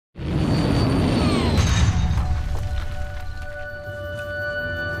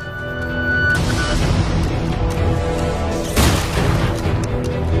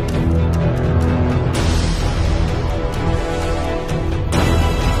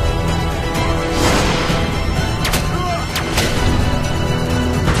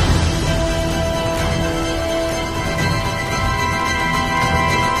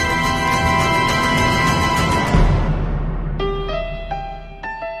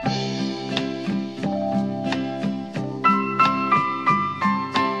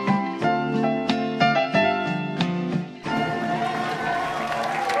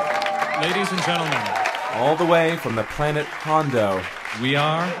all the way from the planet Hondo. We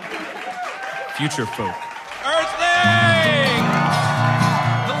are Future Folk. Earthling!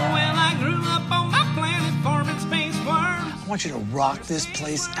 When I grew up on my planet farming space worms. I want you to rock this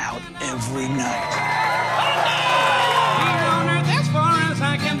place out every night. Here on Earth, as far as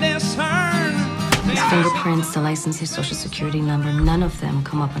I can discern. The fingerprints, the license, his social security number, none of them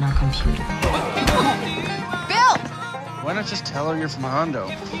come up on our computer. Bill! Why not just tell her you're from Hondo?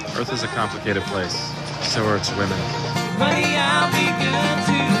 Earth is a complicated place. So are its women. Buddy, I'll be good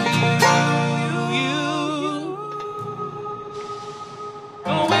to you.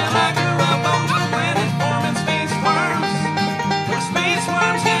 Oh, well, I grew up on my planet forming space worms, where space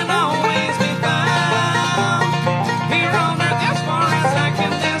worms can always be found. Here on Earth, as far as I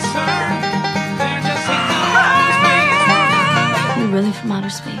can discern, they're just space worms. You're really from outer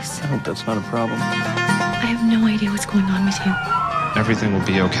space? I hope that's not a problem. I have no idea what's going on with you. Everything will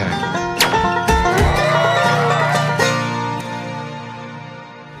be okay.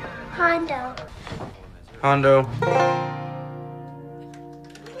 Hondo. Hondo.